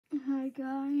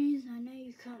guys, I know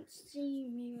you can't see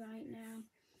me right now.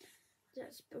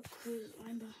 That's because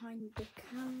I'm behind the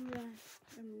camera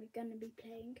and we're going to be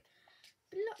playing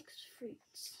Blox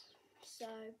fruits. So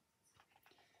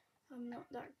I'm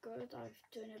not that good. I've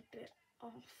done a bit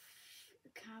off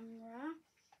camera.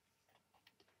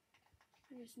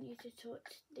 I just need to talk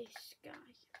to this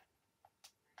guy.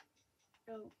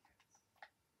 Oh.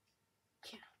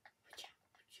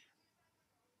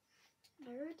 I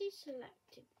already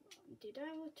selected one. Did I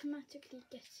automatically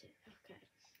get it? Okay.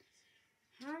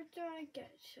 How do I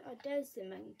get... Oh, there's the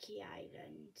Monkey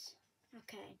Island.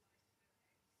 Okay.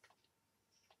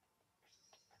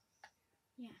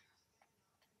 Yeah.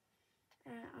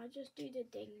 I'll just do the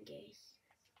dinghy.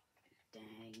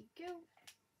 Thank you.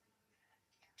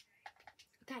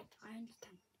 Okay, I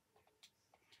understand.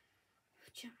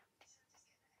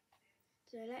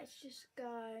 So let's just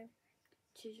go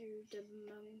to the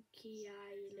Monkey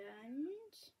Island.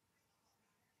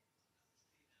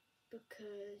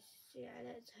 Because, yeah,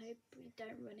 let's hope we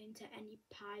don't run into any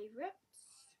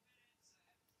pirates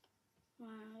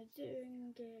while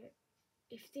doing it.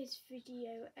 If this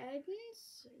video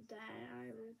ends, then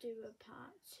I will do a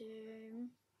part 2.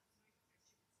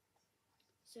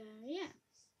 So, yeah.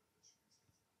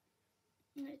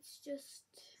 Let's just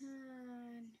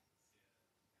turn.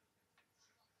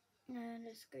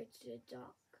 Let's go to the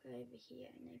dock over here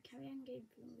and then carry on going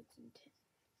forwards and turn,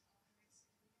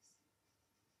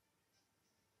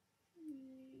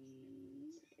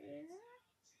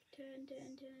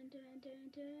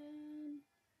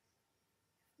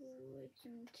 forwards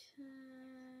and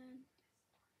turn,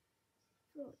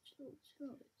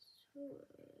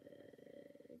 forwards.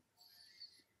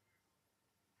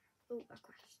 Oh, I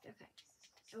crashed. Okay.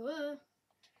 Oh,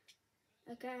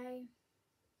 okay.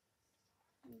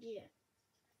 Yeah.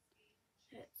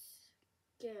 Let's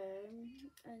go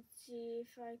and see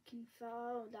if I can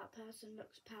follow. That person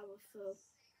looks powerful.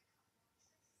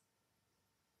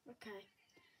 Okay.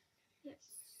 Let's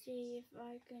see if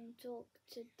I can talk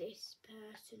to this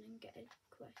person and get a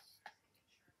quest.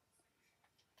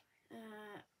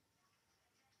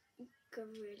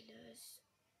 Gorillas.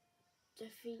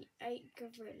 Defeat 8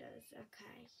 gorillas.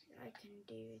 Okay, I can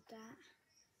do that.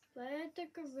 Where are the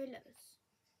gorillas?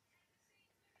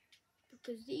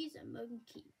 Because these are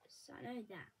monkeys. I know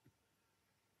that.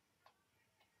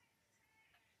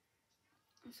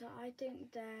 So I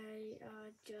think they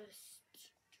are just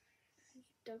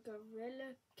the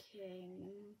Gorilla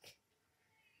King.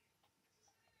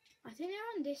 I think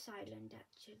they're on this island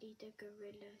actually, the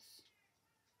gorillas.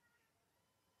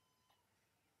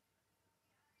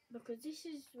 Because this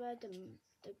is where the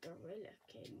Gorilla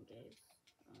King is.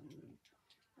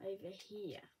 Over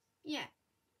here. Yeah,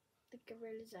 the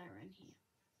gorillas are in here.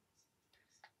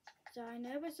 So I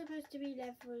know we're supposed to be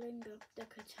leveling up the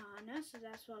katana, so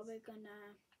that's what we're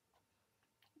gonna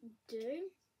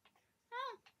do.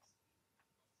 Ah!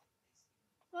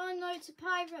 Oh no, it's a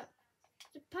pirate!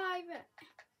 It's a pirate!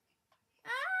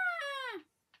 Ah!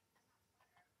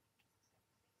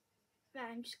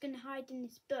 Right, I'm just gonna hide in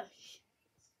this bush.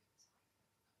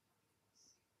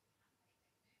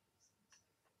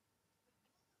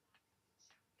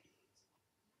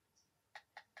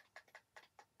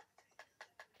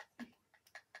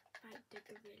 Right, the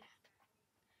gorilla.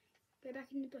 Go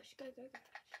back in the bush. Go.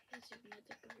 There's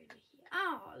another gorilla here.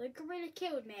 Oh, the gorilla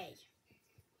killed me.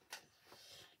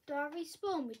 Do I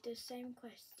respawn with the same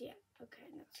quest? Yeah, okay,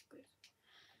 that's good.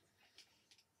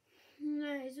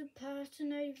 There's a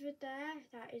person over there.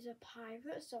 That is a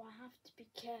pirate, so I have to be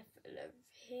careful of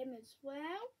him as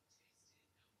well.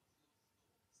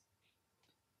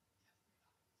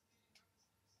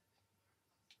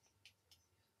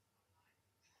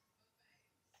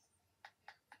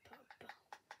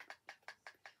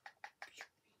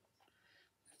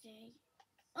 See.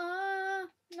 No.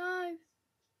 No.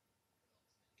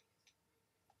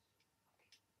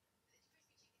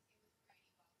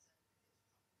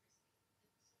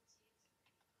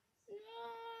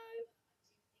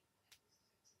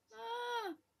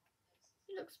 No.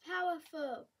 He looks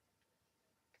powerful.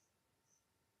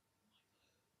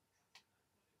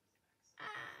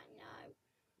 No.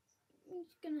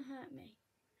 He's gonna hurt me.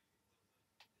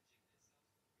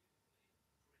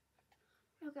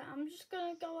 Okay, I'm just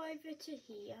gonna go over to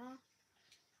here.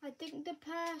 I think the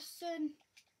person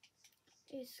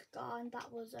is gone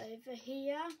that was over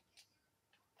here.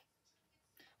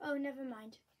 Oh, never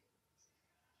mind.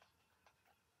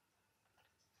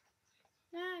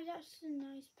 No, that's a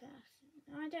nice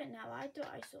person. I don't know. I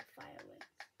thought I saw fireworks.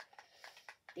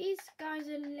 These guys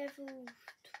are level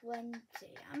 20.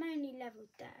 I'm only level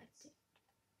 30.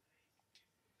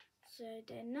 So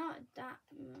they're not that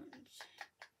much.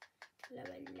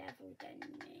 level than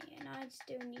me, and I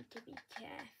still need to be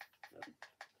careful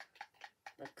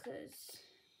because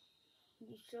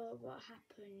you saw what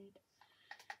happened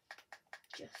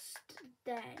just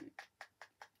then.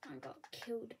 I got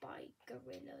killed by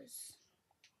gorillas.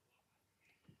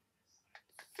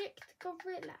 6th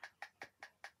gorilla.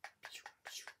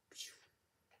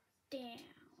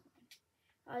 Down.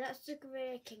 Oh, that's the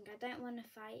Gorilla King. I don't want to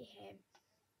fight him.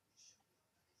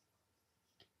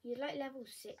 He's like level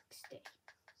 60,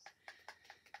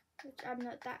 which I'm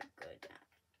not that good at.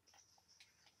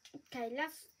 Okay,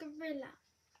 last gorilla.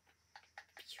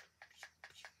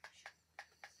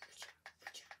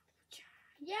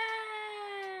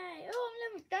 Yay! Oh, I'm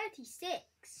level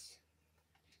 36.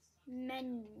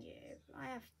 Menu. I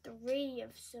have 3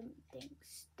 of something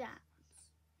stats.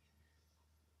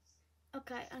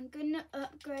 Okay, I'm gonna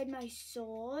upgrade my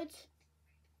sword,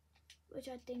 which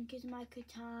I think is my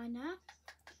katana.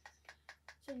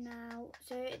 So now,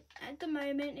 at the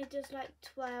moment it does like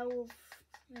 12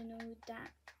 and all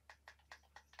that.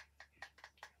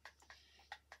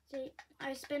 See,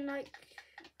 I spend like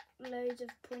loads of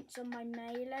points on my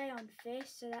melee on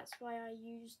fists, so that's why I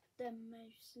used them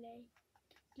mostly.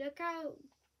 Look out,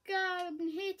 go, I'm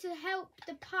here to help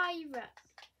the pirate.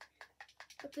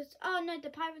 Because, oh no, the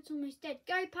pirate's almost dead.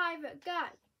 Go pirate, go.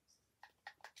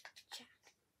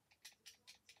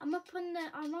 I'm up on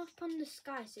the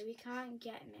sky so he can't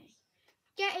get me.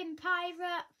 Get him,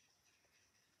 pirate.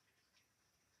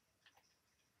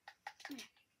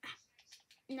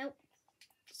 Nope.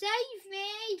 Save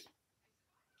me.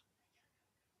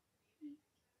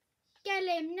 Get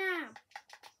him now.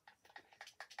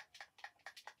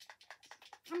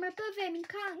 I'm above him, he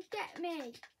can't get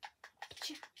me.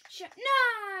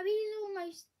 No, he's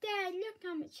almost dead. Look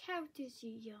how much health is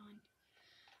he on.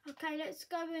 Okay, let's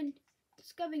go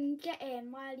and get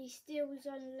him while he still is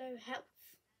on low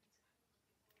health.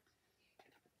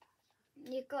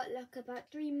 You've got like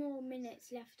about 3 more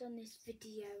minutes left on this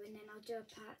video, and then I'll do a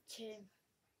part 2.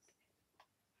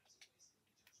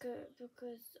 Good,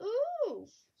 because ooh,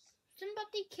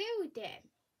 somebody killed him.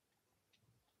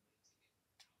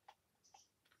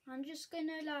 I'm just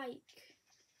gonna like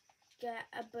get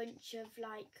a bunch of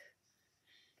like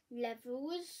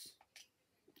levels,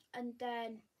 and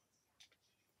then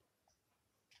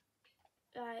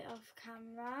like off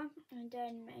camera, and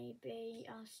then maybe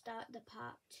I'll start the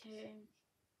part 2,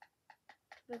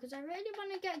 because I really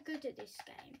want to get good at this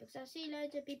game, because I see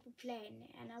loads of people playing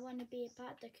it and I want to be a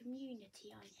part of the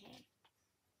community on here.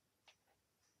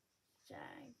 So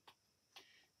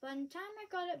one time I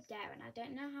got up there and I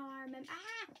don't know how I remember,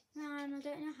 and I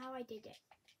don't know how I did it.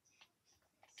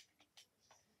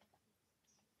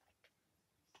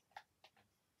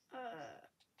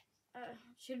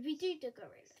 Should we do the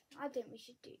gorilla? I think we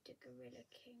should do the Gorilla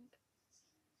King.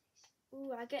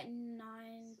 Ooh, I get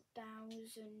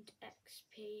 9,000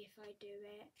 XP if I do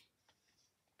it.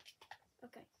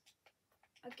 Okay,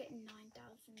 I get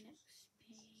 9,000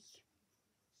 XP.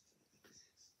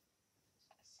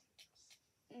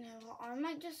 No, I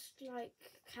might just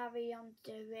like carry on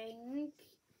doing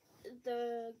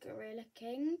the Gorilla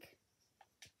King.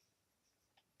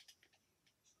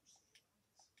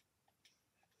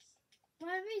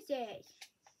 Where is he?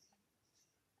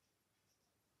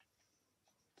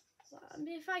 Well,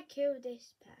 if I kill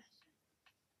this person.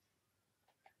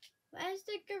 Where's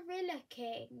the Gorilla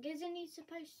King? Isn't he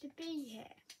supposed to be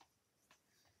here?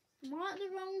 Am I at the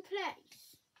wrong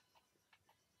place?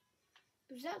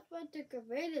 Because that's where the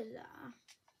gorillas are.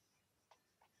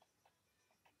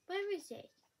 Where is he?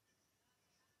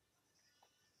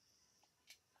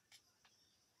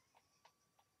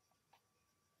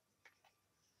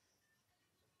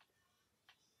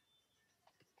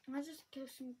 I'll just kill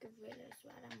some gorillas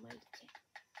while I'm waiting.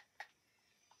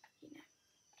 You know.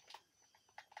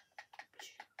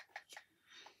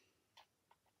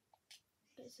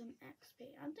 Get some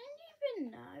XP. I don't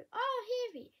even know. Oh,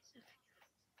 here he is. Okay.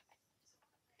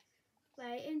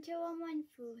 Wait until I'm on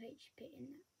full HP, and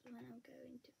that's when I'm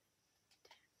going to.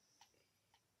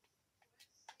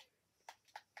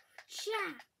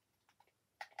 Cha!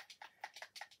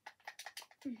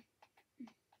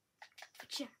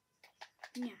 Cha!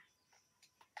 Nya.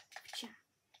 Cha.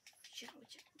 Cha.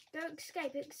 Go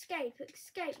escape, escape,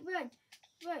 escape, run,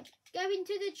 run. Go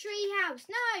into the tree house.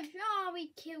 No! Oh, he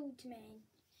killed me.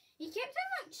 He kept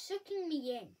on like sucking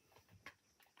me in.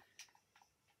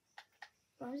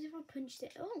 What was if I punched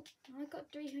it? Oh, I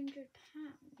got £300.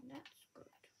 That's good.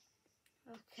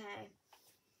 Okay.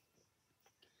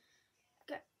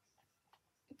 Go.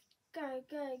 Go,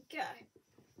 go, go.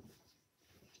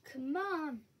 Come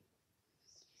on.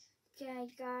 Okay,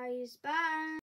 guys. Bye.